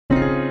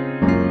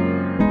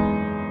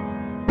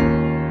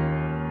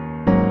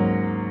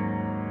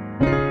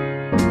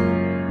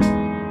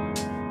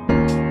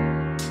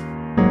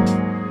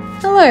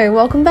Hello,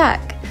 welcome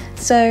back.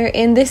 So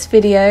in this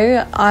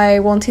video I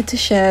wanted to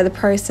share the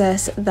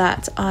process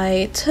that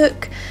I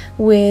took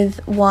with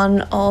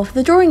one of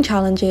the drawing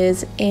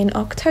challenges in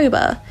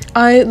October.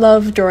 I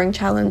love drawing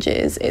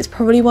challenges. It's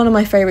probably one of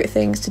my favourite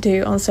things to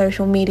do on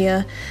social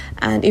media,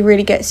 and it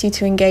really gets you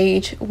to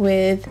engage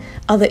with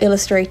other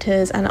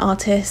illustrators and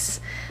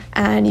artists,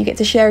 and you get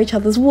to share each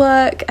other's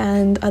work,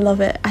 and I love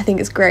it. I think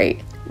it's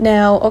great.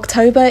 Now,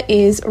 October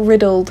is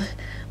riddled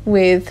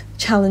with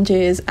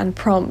challenges and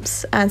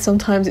prompts, and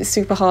sometimes it's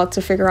super hard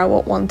to figure out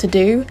what one to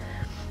do.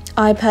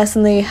 I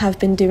personally have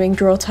been doing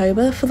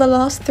Drawtober for the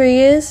last 3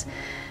 years.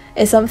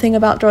 It's something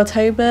about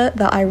Drawtober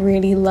that I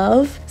really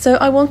love, so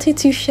I wanted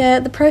to share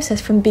the process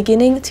from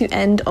beginning to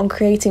end on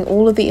creating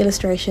all of the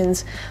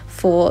illustrations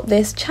for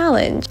this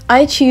challenge.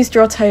 I choose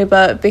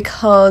Drawtober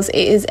because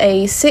it is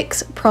a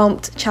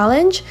 6-prompt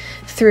challenge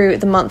through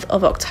the month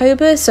of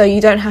October, so you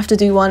don't have to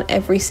do one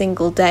every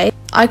single day.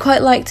 I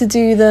quite like to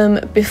do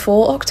them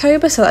before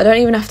October so that I don't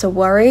even have to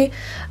worry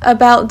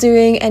about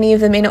doing any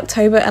of them in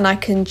October, and I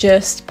can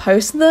just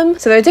post them.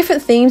 So there are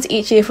different themes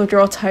each year for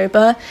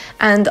Drawtober,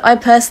 and I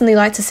personally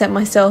like to set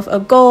myself a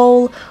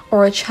goal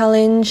or a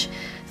challenge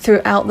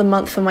throughout the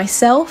month for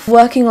myself,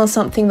 working on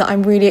something that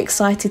I'm really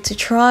excited to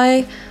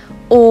try,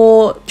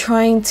 or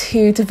trying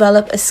to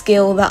develop a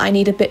skill that I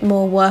need a bit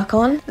more work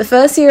on. The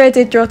first year I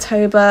did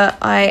Drawtober,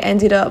 I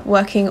ended up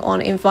working on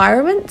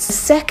environments. The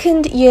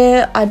second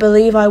year, I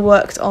believe I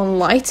worked on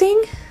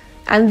lighting.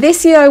 And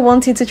this year I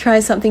wanted to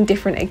try something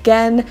different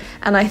again,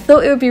 and I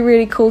thought it would be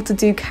really cool to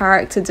do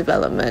character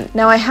development.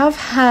 Now, I have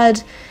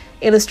had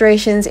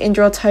illustrations in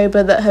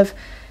Drawtober that have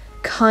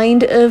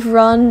kind of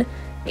run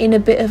in a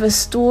bit of a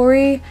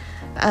story,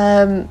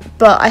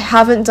 but I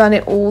haven't done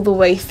it all the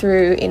way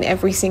through in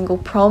every single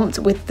prompt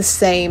with the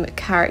same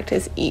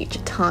characters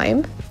each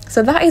time.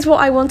 So that is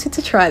what I wanted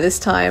to try this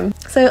time.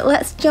 So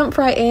let's jump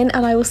right in,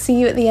 and I will see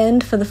you at the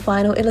end for the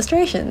final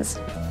illustrations.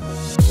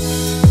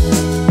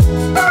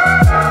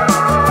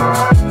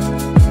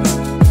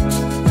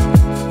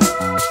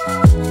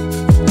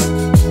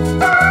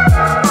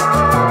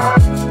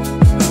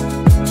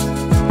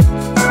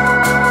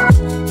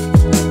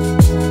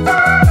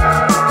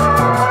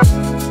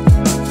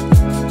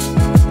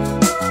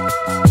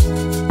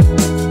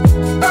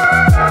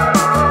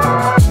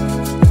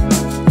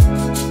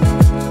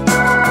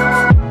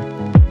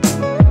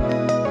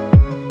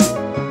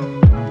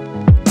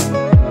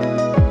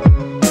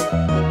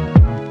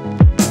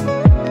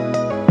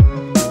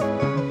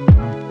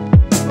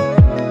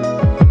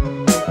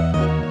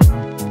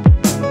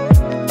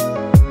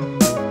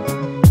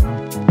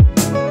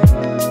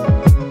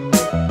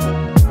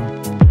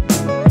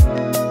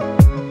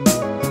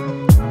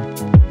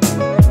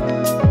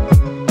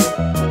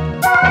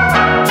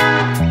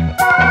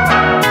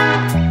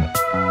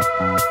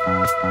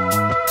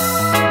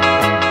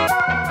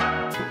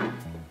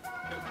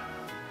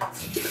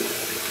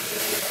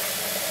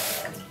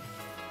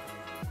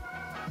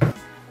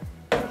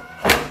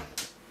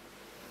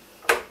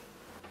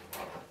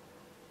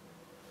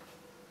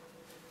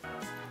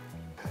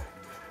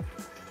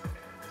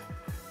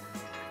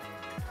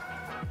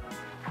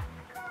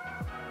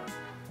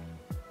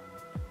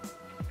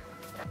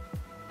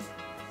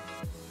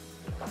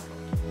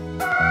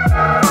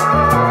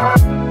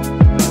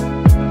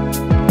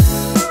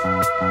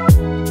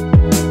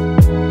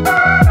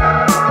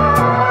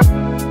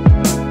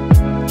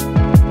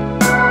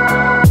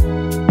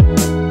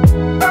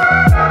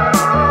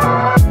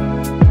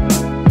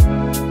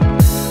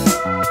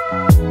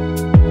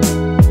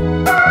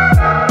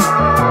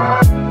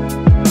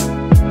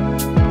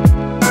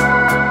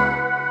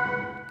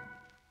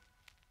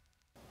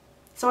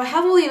 So I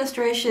have all the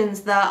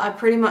illustrations that I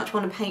pretty much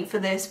want to paint for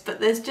this, but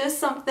there's just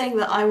something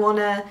that I want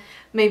to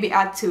maybe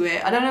add to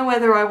it. I don't know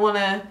whether I want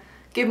to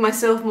give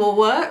myself more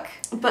work,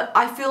 but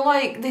I feel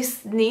like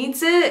this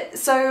needs it.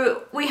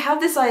 So we have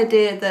this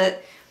idea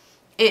that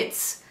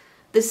it's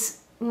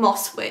this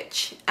moss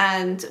witch,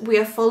 and we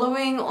are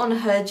following on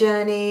her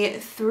journey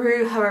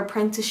through her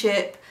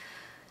apprenticeship,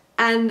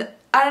 and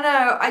I don't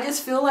know, I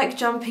just feel like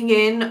jumping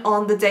in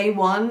on the day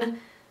one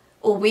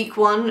or week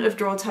one of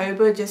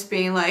Drawtober, just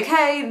being like,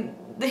 hey,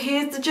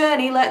 here's the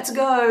journey, let's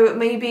go.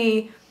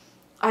 Maybe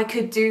I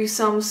could do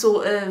some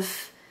sort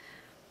of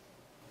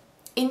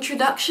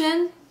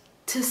introduction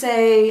to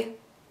say,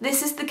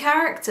 this is the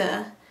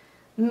character,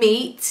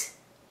 meet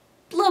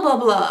blah blah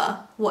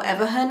blah,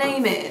 whatever her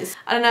name is.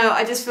 I don't know,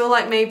 I just feel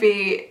like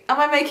maybe, am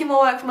I making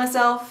more work for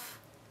myself?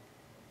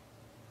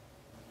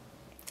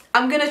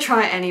 I'm gonna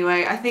try it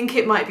anyway. I think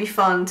it might be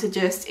fun to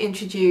just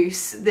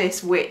introduce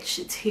this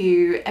witch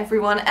to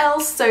everyone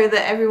else so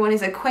that everyone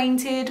is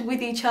acquainted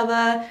with each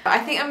other. I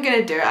think I'm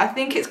gonna do it. I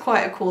think it's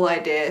quite a cool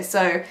idea.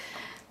 So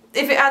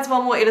if it adds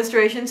one more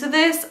illustration to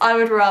this, I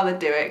would rather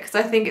do it because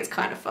I think it's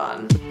kind of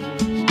fun.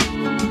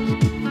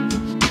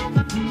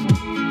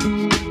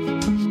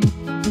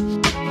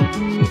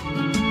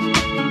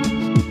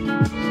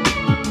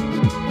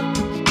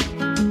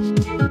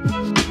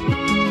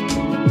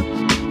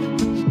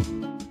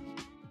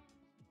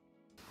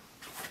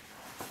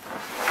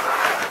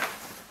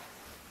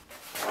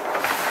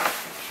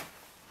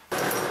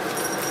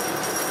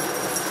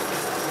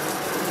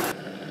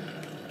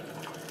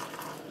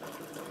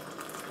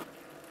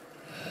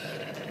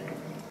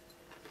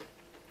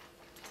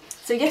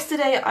 So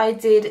yesterday I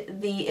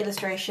did the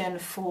illustration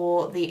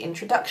for the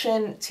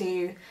introduction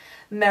to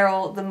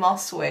Meryl the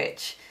Moss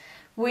Witch,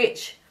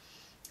 which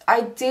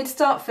I did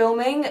start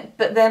filming,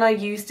 but then I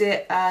used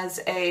it as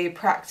a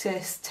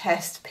practice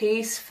test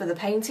piece for the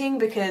painting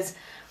because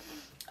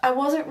I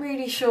wasn't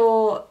really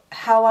sure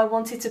how I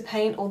wanted to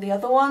paint all the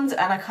other ones,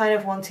 and I kind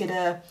of wanted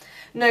a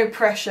no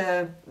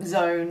pressure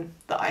zone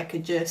that I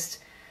could just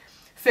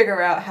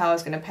figure out how I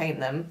was going to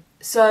paint them.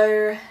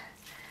 So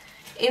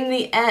in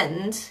the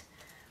end,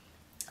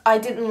 I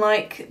didn't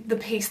like the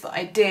piece that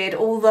I did,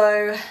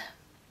 although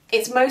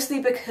it's mostly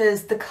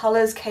because the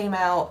colours came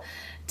out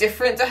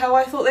different to how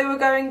I thought they were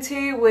going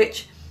to,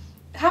 which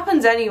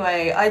happens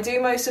anyway. I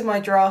do most of my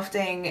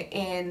drafting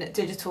in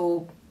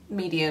digital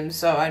medium,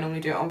 so I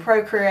normally do it on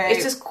Procreate.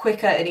 It's just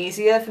quicker and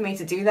easier for me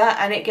to do that,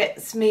 and it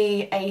gets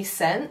me a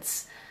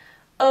sense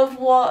of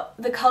what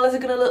the colours are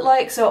going to look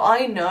like, so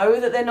I know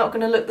that they're not going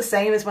to look the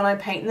same as when I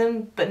paint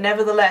them, but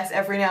nevertheless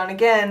every now and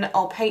again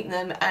I'll paint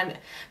them and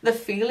the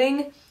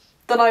feeling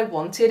that I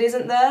wanted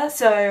isn't there,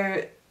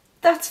 so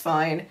that's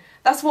fine.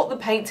 That's what the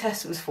paint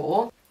test was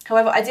for.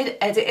 However, I did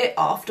edit it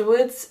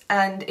afterwards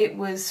and it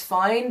was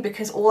fine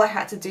because all I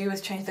had to do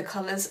was change the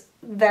colours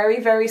very,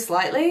 very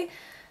slightly,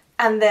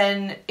 and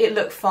then it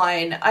looked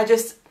fine.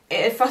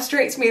 It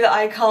frustrates me that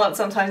I can't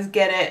sometimes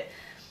get it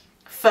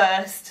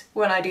first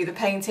when I do the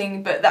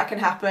painting, but that can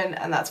happen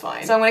and that's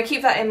fine. So I'm going to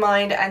keep that in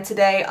mind, and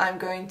today I'm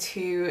going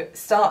to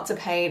start to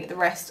paint the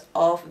rest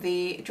of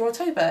the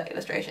Drawtober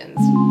illustrations.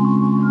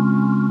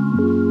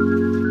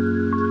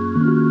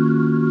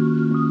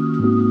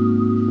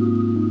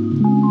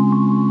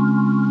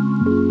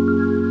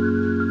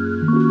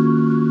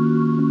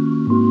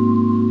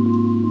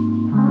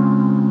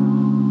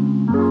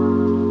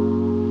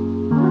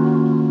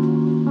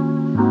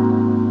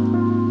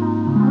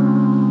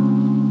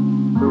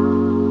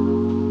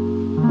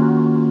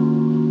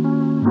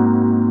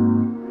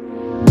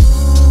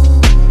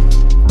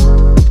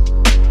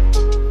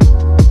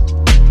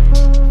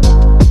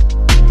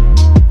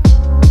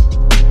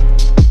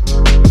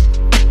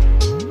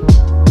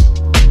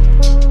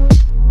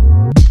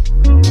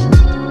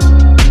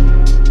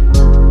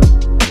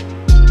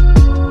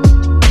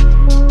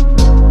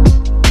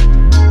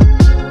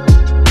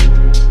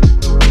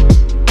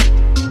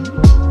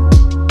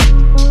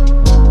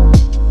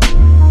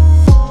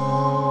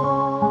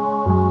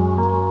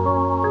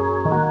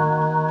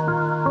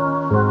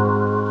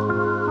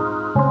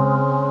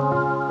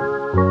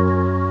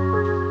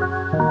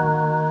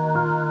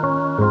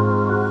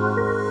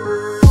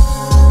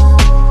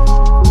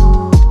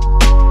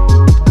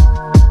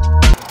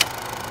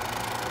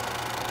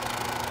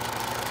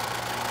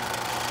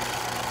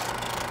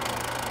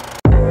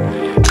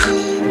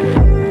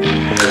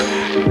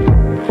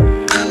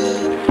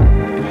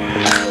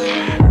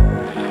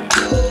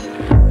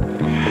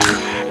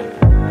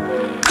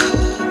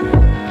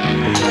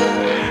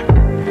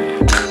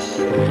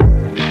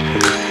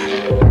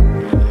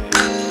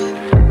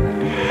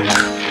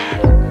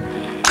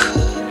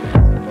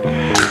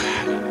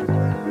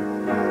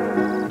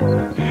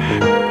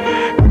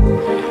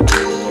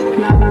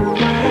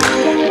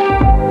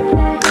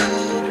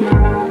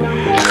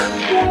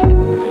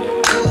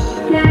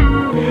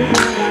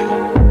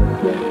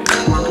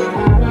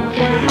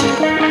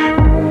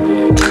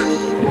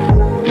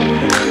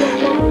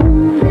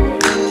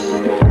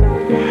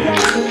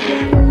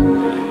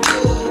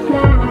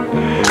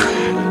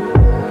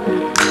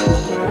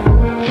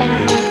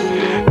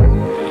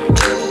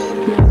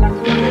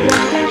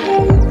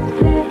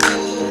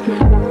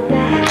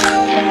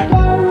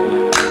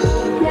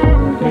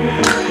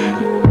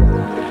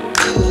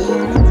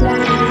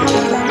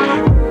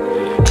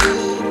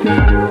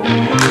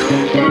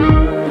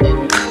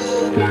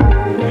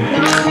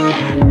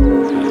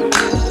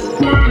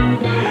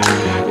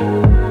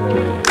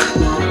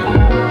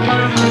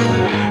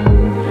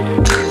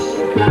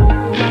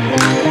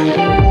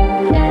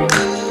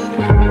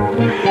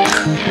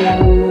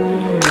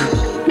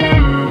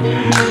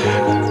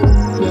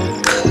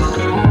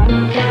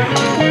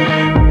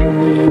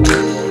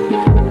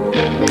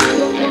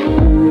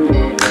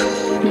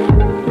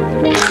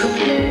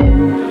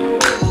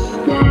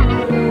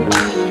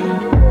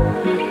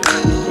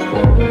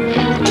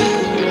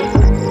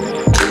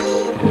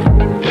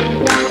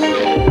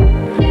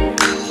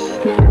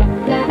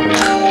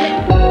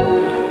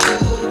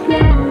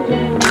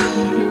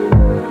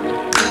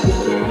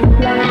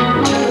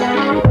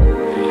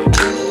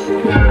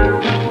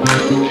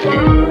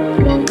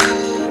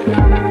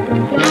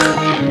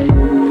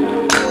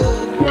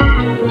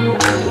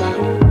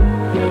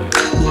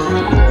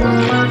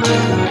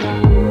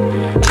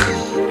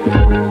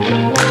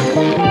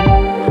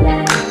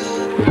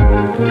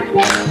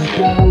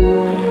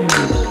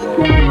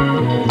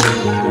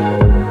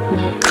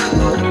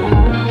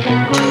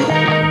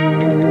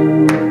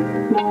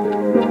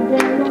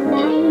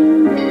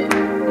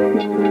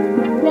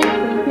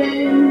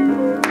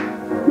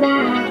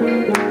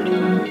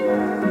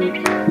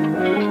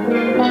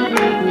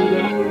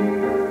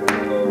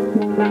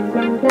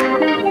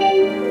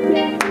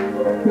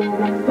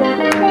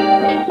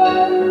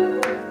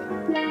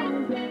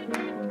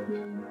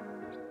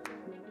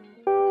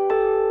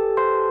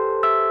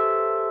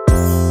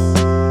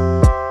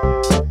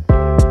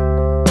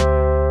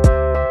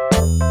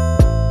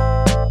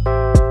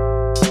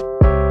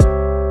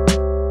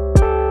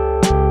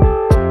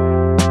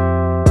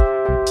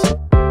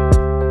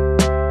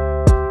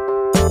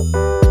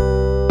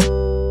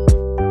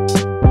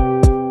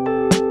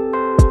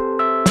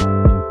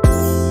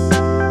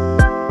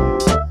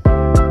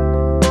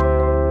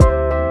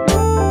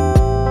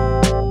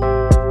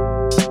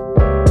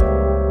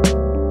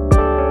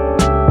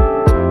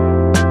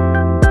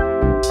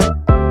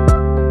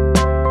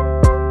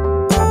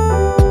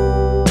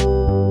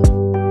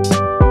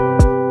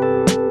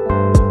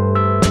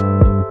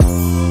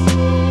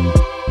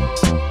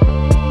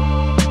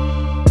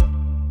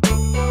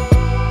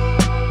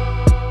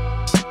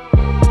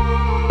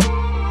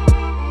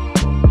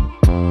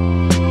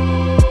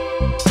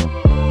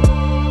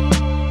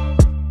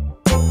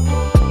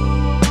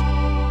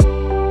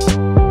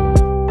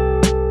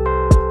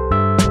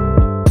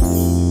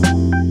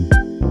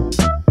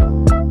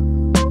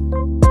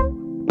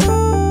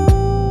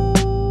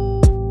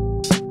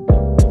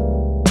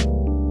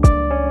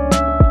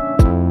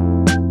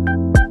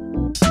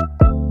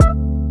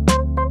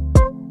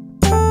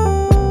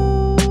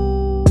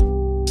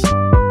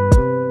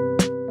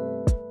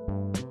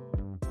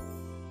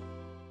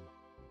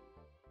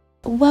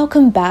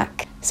 welcome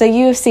back. So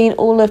you have seen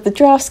all of the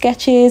draft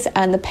sketches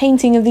and the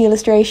painting of the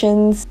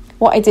illustrations.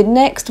 What I did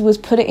next was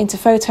put it into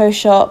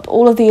Photoshop.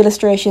 All of the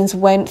illustrations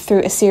went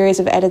through a series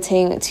of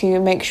editing to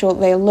make sure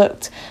they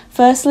looked,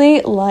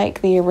 firstly,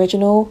 like the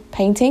original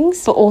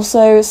paintings, but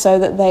also so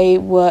that they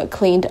were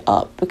cleaned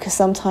up, because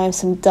sometimes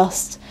some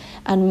dust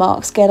and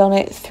marks get on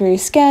it through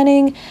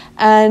scanning,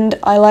 and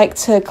I like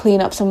to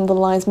clean up some of the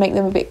lines, make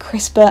them a bit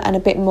crisper and a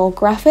bit more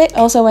graphic.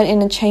 I also went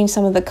in and changed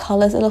some of the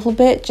colours a little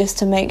bit just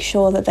to make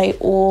sure that they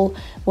all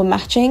were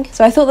matching.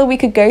 So I thought that we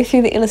could go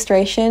through the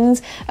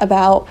illustrations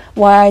about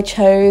why I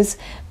chose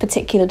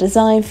particular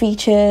design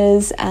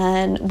features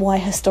and why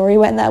her story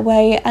went that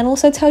way, and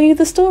also tell you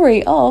the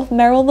story of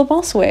Meryl the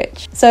Moss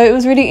Witch. So it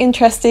was really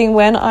interesting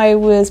when I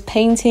was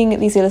painting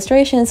these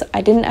illustrations.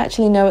 I didn't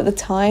actually know at the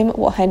time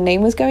what her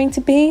name was going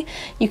to be.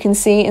 You can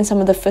see in some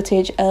of the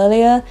footage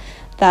earlier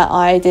that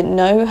I didn't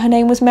know her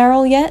name was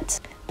Meryl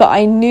yet, but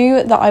I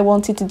knew that I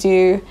wanted to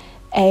do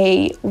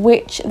a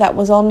witch that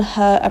was on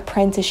her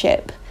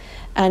apprenticeship,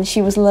 and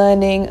she was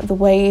learning the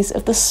ways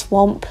of the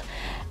swamp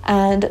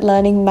and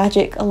learning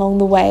magic along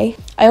the way.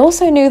 I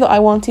also knew that I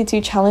wanted to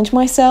challenge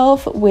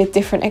myself with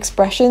different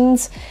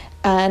expressions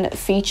and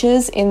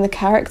features in the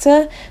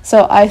character,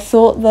 so I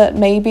thought that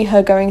maybe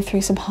her going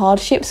through some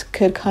hardships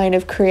could kind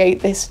of create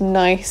this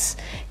nice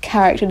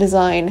character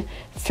design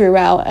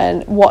throughout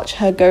and watch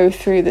her go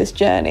through this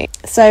journey.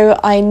 So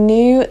I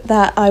knew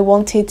that I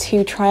wanted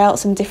to try out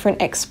some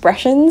different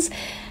expressions,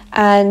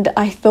 and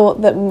I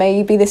thought that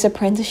maybe this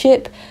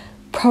apprenticeship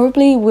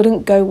probably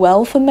wouldn't go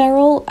well for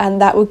Meryl,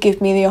 and that would give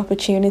me the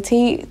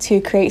opportunity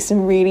to create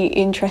some really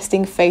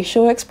interesting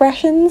facial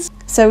expressions.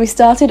 So we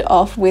started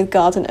off with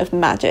Garden of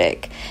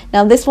Magic.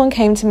 Now this one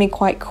came to me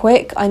quite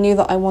quick. I knew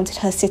that I wanted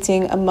her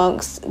sitting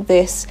amongst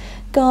this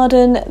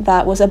garden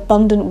that was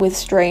abundant with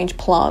strange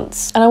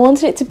plants, and I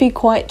wanted it to be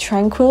quite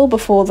tranquil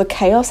before the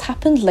chaos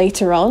happened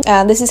later on.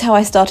 And this is how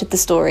I started the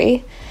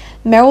story.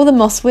 Meryl the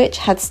Moss Witch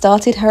had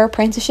started her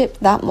apprenticeship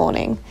that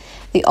morning.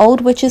 The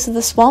old witches of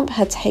the swamp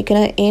had taken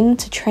her in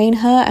to train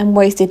her and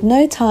wasted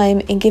no time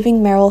in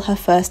giving Meryl her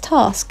first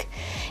task.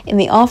 In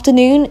the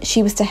afternoon,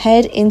 she was to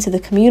head into the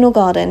communal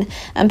garden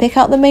and pick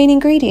out the main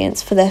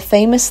ingredients for their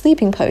famous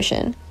sleeping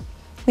potion.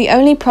 The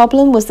only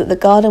problem was that the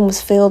garden was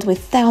filled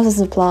with thousands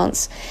of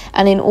plants,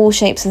 and in all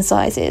shapes and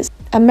sizes,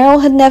 and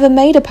Meryl had never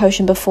made a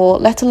potion before,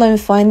 let alone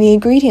find the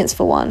ingredients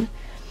for one.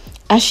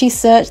 As she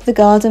searched the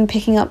garden,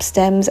 picking up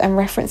stems and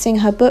referencing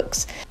her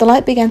books, the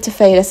light began to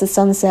fade as the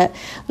sun set,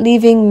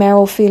 leaving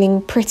Meryl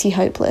feeling pretty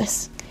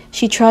hopeless.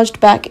 She trudged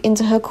back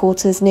into her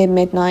quarters near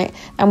midnight,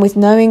 and with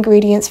no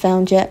ingredients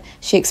found yet,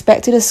 she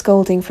expected a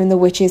scolding from the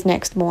witches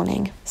next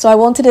morning. So I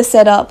wanted to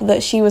set up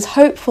that she was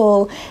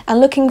hopeful and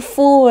looking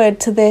forward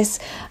to this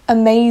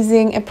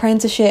amazing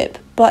apprenticeship,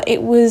 but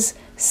it was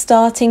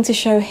starting to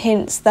show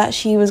hints that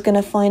she was going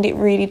to find it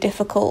really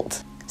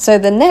difficult. So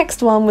the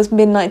next one was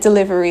Midnight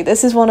Delivery.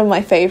 This is one of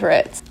my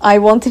favourites. I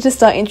wanted to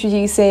start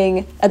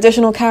introducing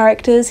additional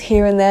characters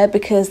here and there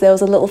because there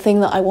was a little thing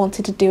that I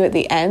wanted to do at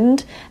the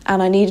end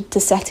and I needed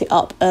to set it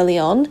up early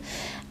on.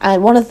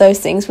 And one of those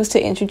things was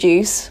to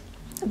introduce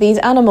these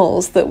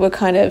animals that would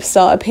kind of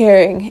start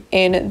appearing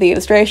in the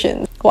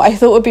illustrations. What I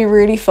thought would be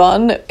really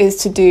fun is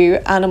to do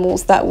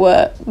animals that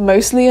were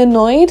mostly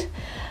annoyed,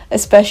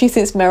 especially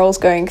since Meryl's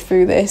going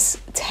through this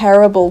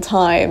terrible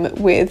time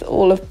with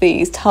all of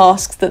these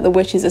tasks that the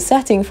witches are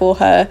setting for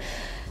her.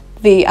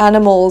 The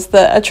animals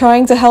that are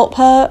trying to help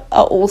her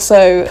are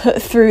also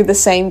put through the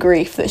same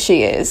grief that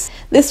she is.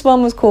 This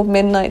one was called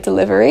Midnight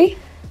Delivery.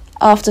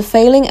 After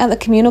failing at the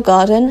communal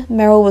garden,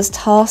 Meryl was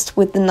tasked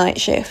with the night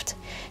shift.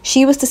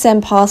 She was to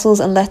send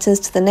parcels and letters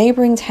to the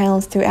neighbouring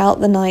towns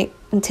throughout the night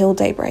until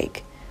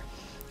daybreak.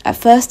 At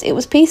first it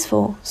was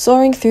peaceful,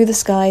 soaring through the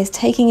skies,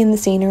 taking in the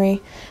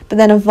scenery, but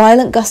then a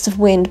violent gust of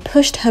wind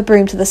pushed her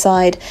broom to the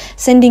side,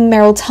 sending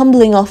Meryl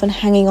tumbling off and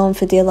hanging on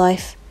for dear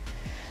life.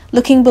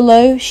 Looking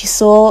below, she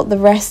saw the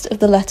rest of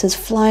the letters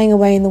flying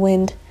away in the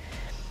wind.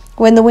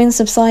 When the wind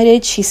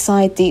subsided, she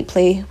sighed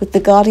deeply, with the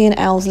guardian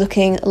owls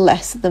looking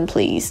less than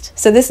pleased.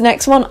 So this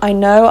next one, I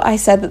know I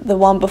said that the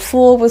one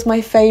before was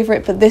my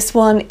favourite, but this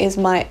one is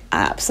my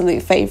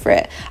absolute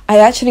favourite. I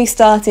actually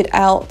started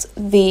out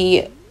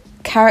the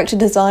character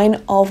design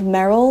of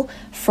Meryl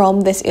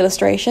from this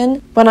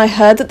illustration. When I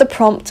heard that the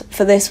prompt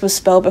for this was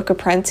Spellbook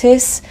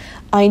Apprentice,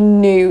 I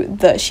knew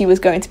that she was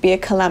going to be a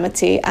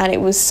calamity, and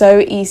it was so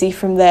easy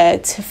from there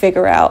to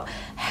figure out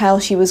how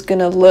she was going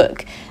to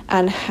look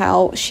and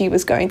how she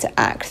was going to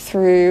act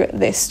through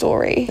this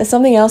story. There's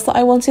something else that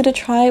I wanted to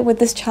try with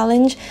this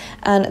challenge,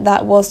 and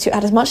that was to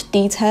add as much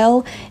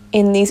detail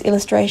in these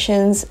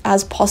illustrations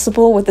as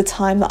possible with the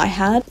time that I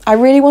had. I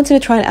really wanted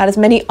to try and add as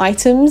many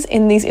items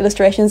in these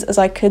illustrations as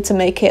I could to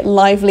make it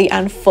lively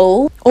and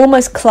full,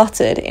 almost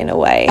cluttered in a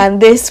way.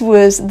 And this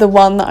was the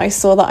one that I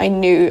saw that I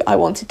knew I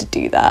wanted to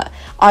do that.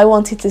 I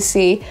wanted to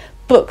see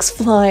books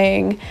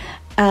flying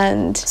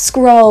and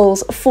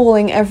scrolls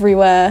falling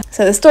everywhere.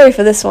 So the story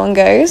for this one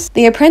goes: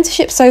 the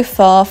apprenticeship so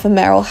far for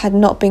Meryl had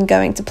not been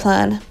going to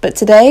plan, but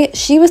today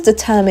she was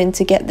determined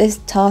to get this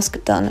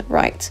task done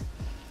right.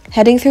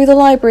 Heading through the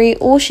library,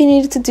 all she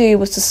needed to do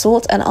was to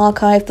sort and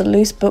archive the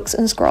loose books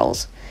and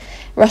scrolls.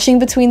 Rushing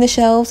between the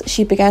shelves,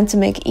 she began to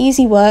make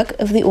easy work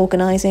of the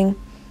organising.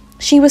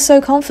 She was so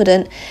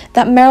confident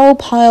that Meryl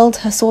piled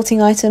her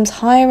sorting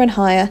items higher and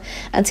higher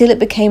until it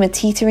became a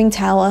teetering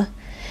tower.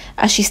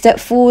 As she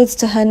stepped forwards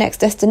to her next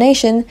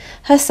destination,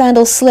 her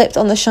sandals slipped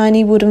on the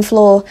shiny wooden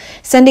floor,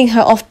 sending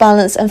her off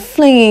balance and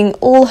flinging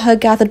all her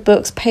gathered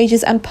books,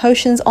 pages and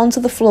potions onto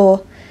the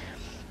floor.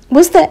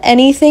 Was there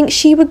anything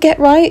she would get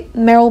right?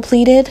 Meryl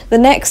pleaded. The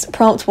next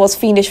prompt was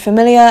Fiendish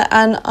Familiar,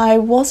 and I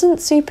wasn't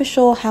super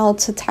sure how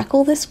to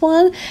tackle this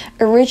one.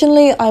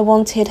 Originally, I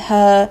wanted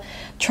her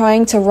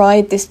trying to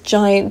ride this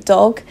giant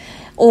dog,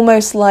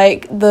 almost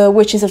like the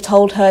witches have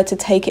told her to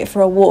take it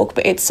for a walk,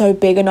 but it's so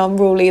big and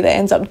unruly that it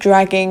ends up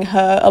dragging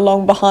her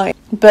along behind.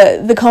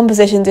 But the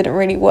composition didn't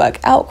really work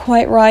out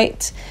quite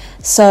right.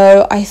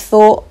 So I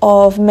thought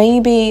of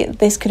maybe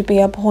this could be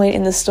a point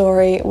in the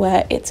story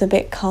where it's a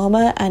bit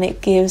calmer and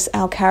it gives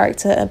our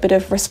character a bit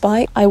of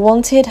respite. I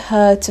wanted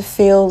her to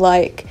feel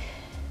like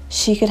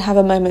she could have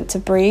a moment to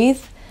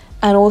breathe,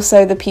 and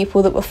also the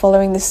people that were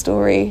following the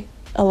story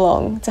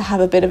along to have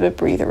a bit of a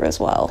breather as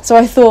well. So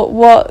I thought,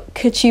 what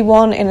could she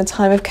want in a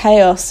time of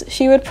chaos?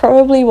 She would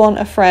probably want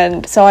a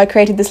friend. So I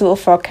created this little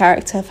frog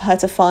character for her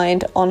to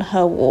find on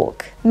her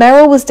walk.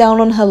 Meryl was down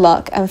on her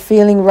luck and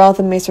feeling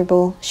rather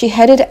miserable. She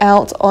headed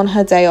out on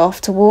her day off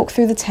to walk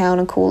through the town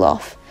and cool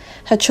off.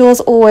 Her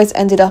chores always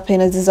ended up in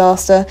a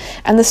disaster,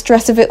 and the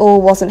stress of it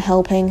all wasn't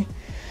helping.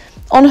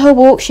 On her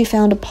walk, she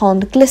found a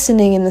pond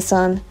glistening in the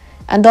sun,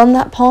 and on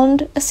that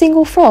pond, a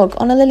single frog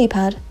on a lily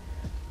pad.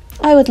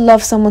 "I would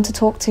love someone to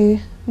talk to,"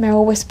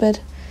 Meryl whispered.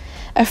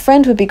 "A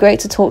friend would be great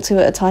to talk to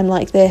at a time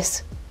like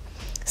this."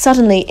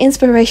 Suddenly,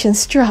 inspiration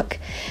struck.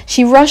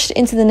 She rushed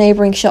into the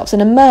neighbouring shops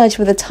and emerged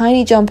with a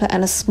tiny jumper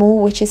and a small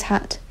witch's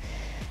hat.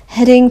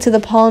 Heading to the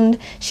pond,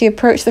 she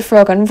approached the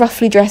frog and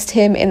roughly dressed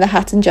him in the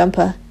hat and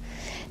jumper.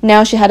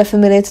 Now she had a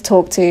familiar to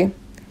talk to.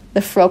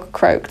 The frog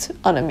croaked,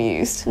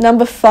 unamused.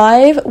 Number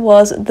 5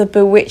 was the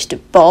Bewitched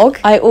Bog.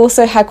 I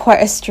also had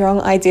quite a strong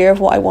idea of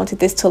what I wanted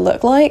this to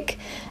look like.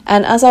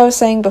 And as I was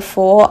saying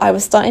before, I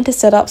was starting to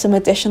set up some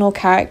additional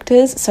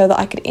characters so that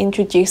I could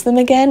introduce them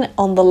again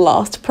on the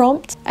last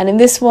prompt. And in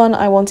this one,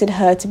 I wanted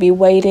her to be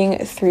wading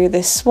through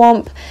this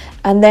swamp,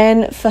 and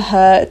then for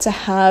her to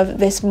have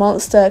this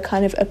monster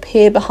kind of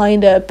appear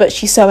behind her, but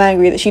she's so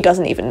angry that she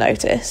doesn't even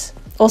notice.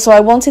 Also, I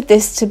wanted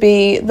this to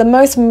be the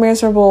most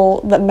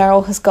miserable that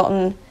Meryl has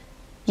gotten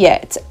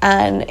yet,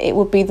 and it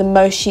would be the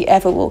most she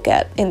ever will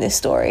get in this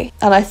story.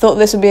 And I thought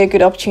this would be a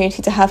good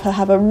opportunity to have her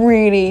have a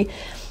really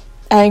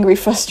angry,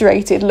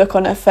 frustrated look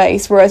on her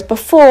face, whereas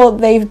before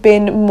they've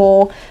been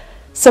more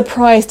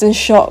surprised and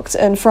shocked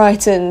and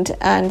frightened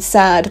and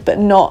sad, but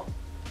not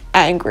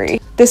angry.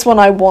 This one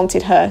I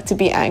wanted her to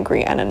be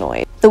angry and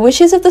annoyed. The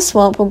witches of the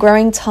swamp were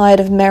growing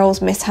tired of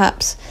Meryl's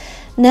mishaps.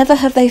 Never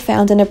have they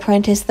found an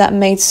apprentice that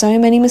made so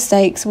many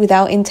mistakes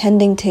without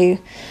intending to.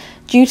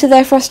 Due to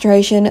their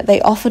frustration,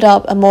 they offered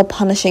up a more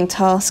punishing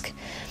task: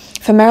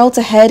 for Meryl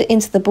to head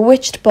into the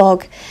Bewitched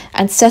Bog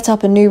and set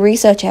up a new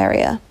research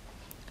area.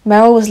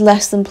 Meryl was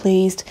less than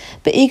pleased,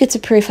 but eager to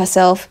prove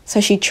herself,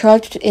 so she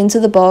trudged into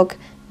the bog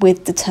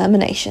with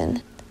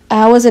determination.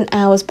 Hours and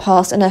hours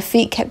passed, and her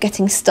feet kept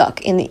getting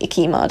stuck in the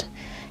icky mud.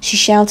 She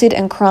shouted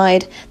and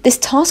cried. This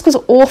task was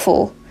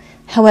awful.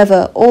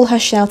 However, all her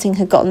shouting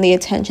had gotten the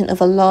attention of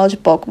a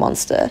large bog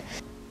monster,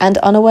 and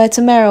unaware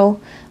to Meryl,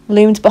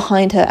 loomed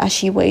behind her as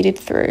she waded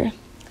through.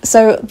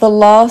 So the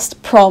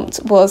last prompt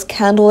was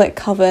Candlelit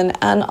Coven,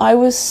 and I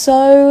was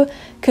so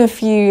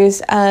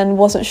confused and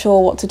wasn't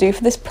sure what to do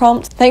for this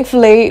prompt.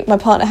 Thankfully, my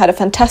partner had a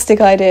fantastic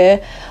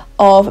idea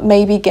of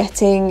maybe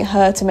getting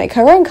her to make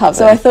her own coven.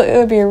 So I thought it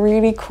would be a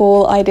really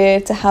cool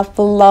idea to have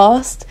the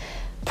last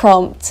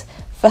prompt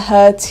for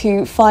her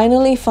to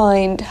finally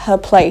find her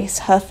place,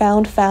 her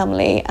found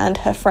family, and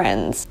her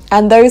friends.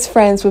 And those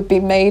friends would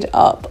be made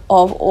up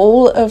of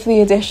all of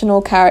the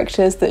additional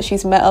characters that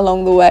she's met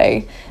along the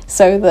way,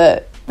 so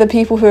that the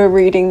people who are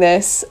reading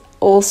this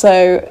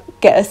also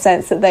get a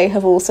sense that they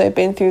have also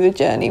been through the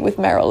journey with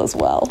Meryl as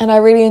well. And I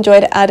really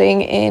enjoyed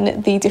adding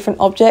in the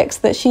different objects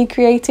that she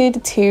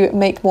created to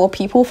make more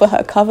people for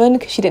her coven,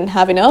 because she didn't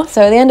have enough.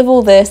 So at the end of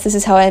all this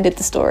is how I ended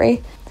the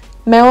story.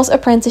 Meryl's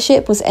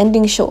apprenticeship was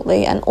ending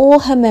shortly, and all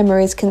her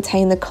memories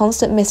contained the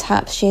constant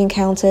mishaps she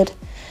encountered.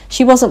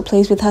 She wasn't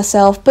pleased with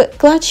herself, but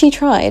glad she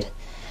tried.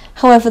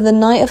 However, the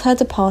night of her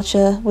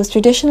departure was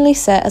traditionally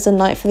set as a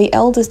night for the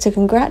elders to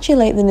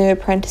congratulate the new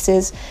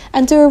apprentices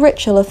and do a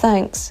ritual of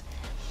thanks.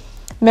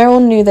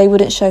 Meryl knew they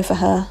wouldn't show for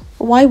her.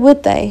 Why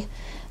would they?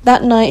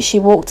 That night she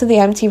walked to the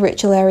empty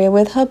ritual area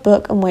with her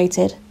book and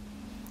waited.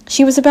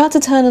 She was about to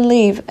turn and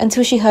leave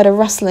until she heard a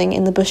rustling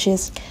in the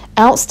bushes.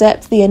 Out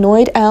stepped the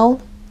annoyed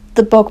owl,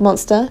 the bog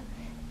monster,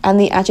 and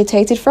the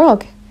agitated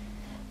frog.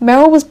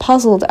 Meryl was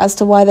puzzled as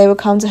to why they would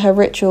come to her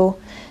ritual,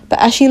 but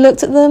as she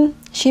looked at them,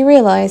 she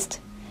realised.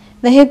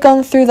 They had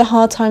gone through the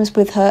hard times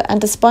with her,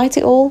 and despite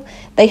it all,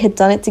 they had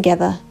done it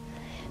together.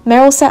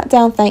 Meryl sat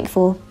down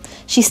thankful.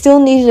 She still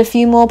needed a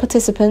few more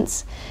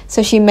participants,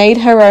 so she made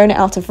her own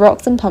out of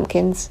rocks and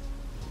pumpkins.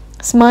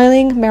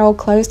 Smiling, Meryl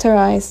closed her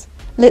eyes,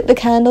 lit the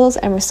candles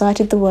and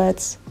recited the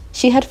words.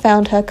 She had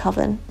found her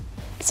coven.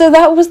 So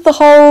that was the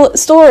whole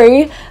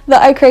story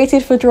that I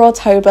created for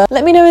Drawtober.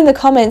 Let me know in the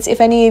comments if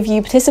any of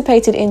you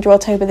participated in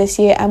Drawtober this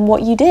year and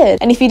what you did.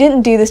 And if you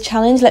didn't do this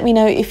challenge, let me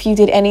know if you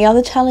did any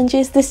other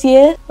challenges this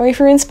year or if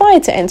you're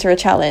inspired to enter a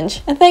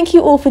challenge. And thank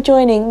you all for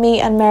joining me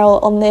and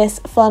Meryl on this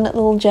fun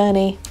little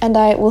journey. And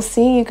I will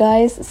see you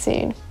guys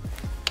soon.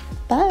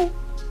 Bye!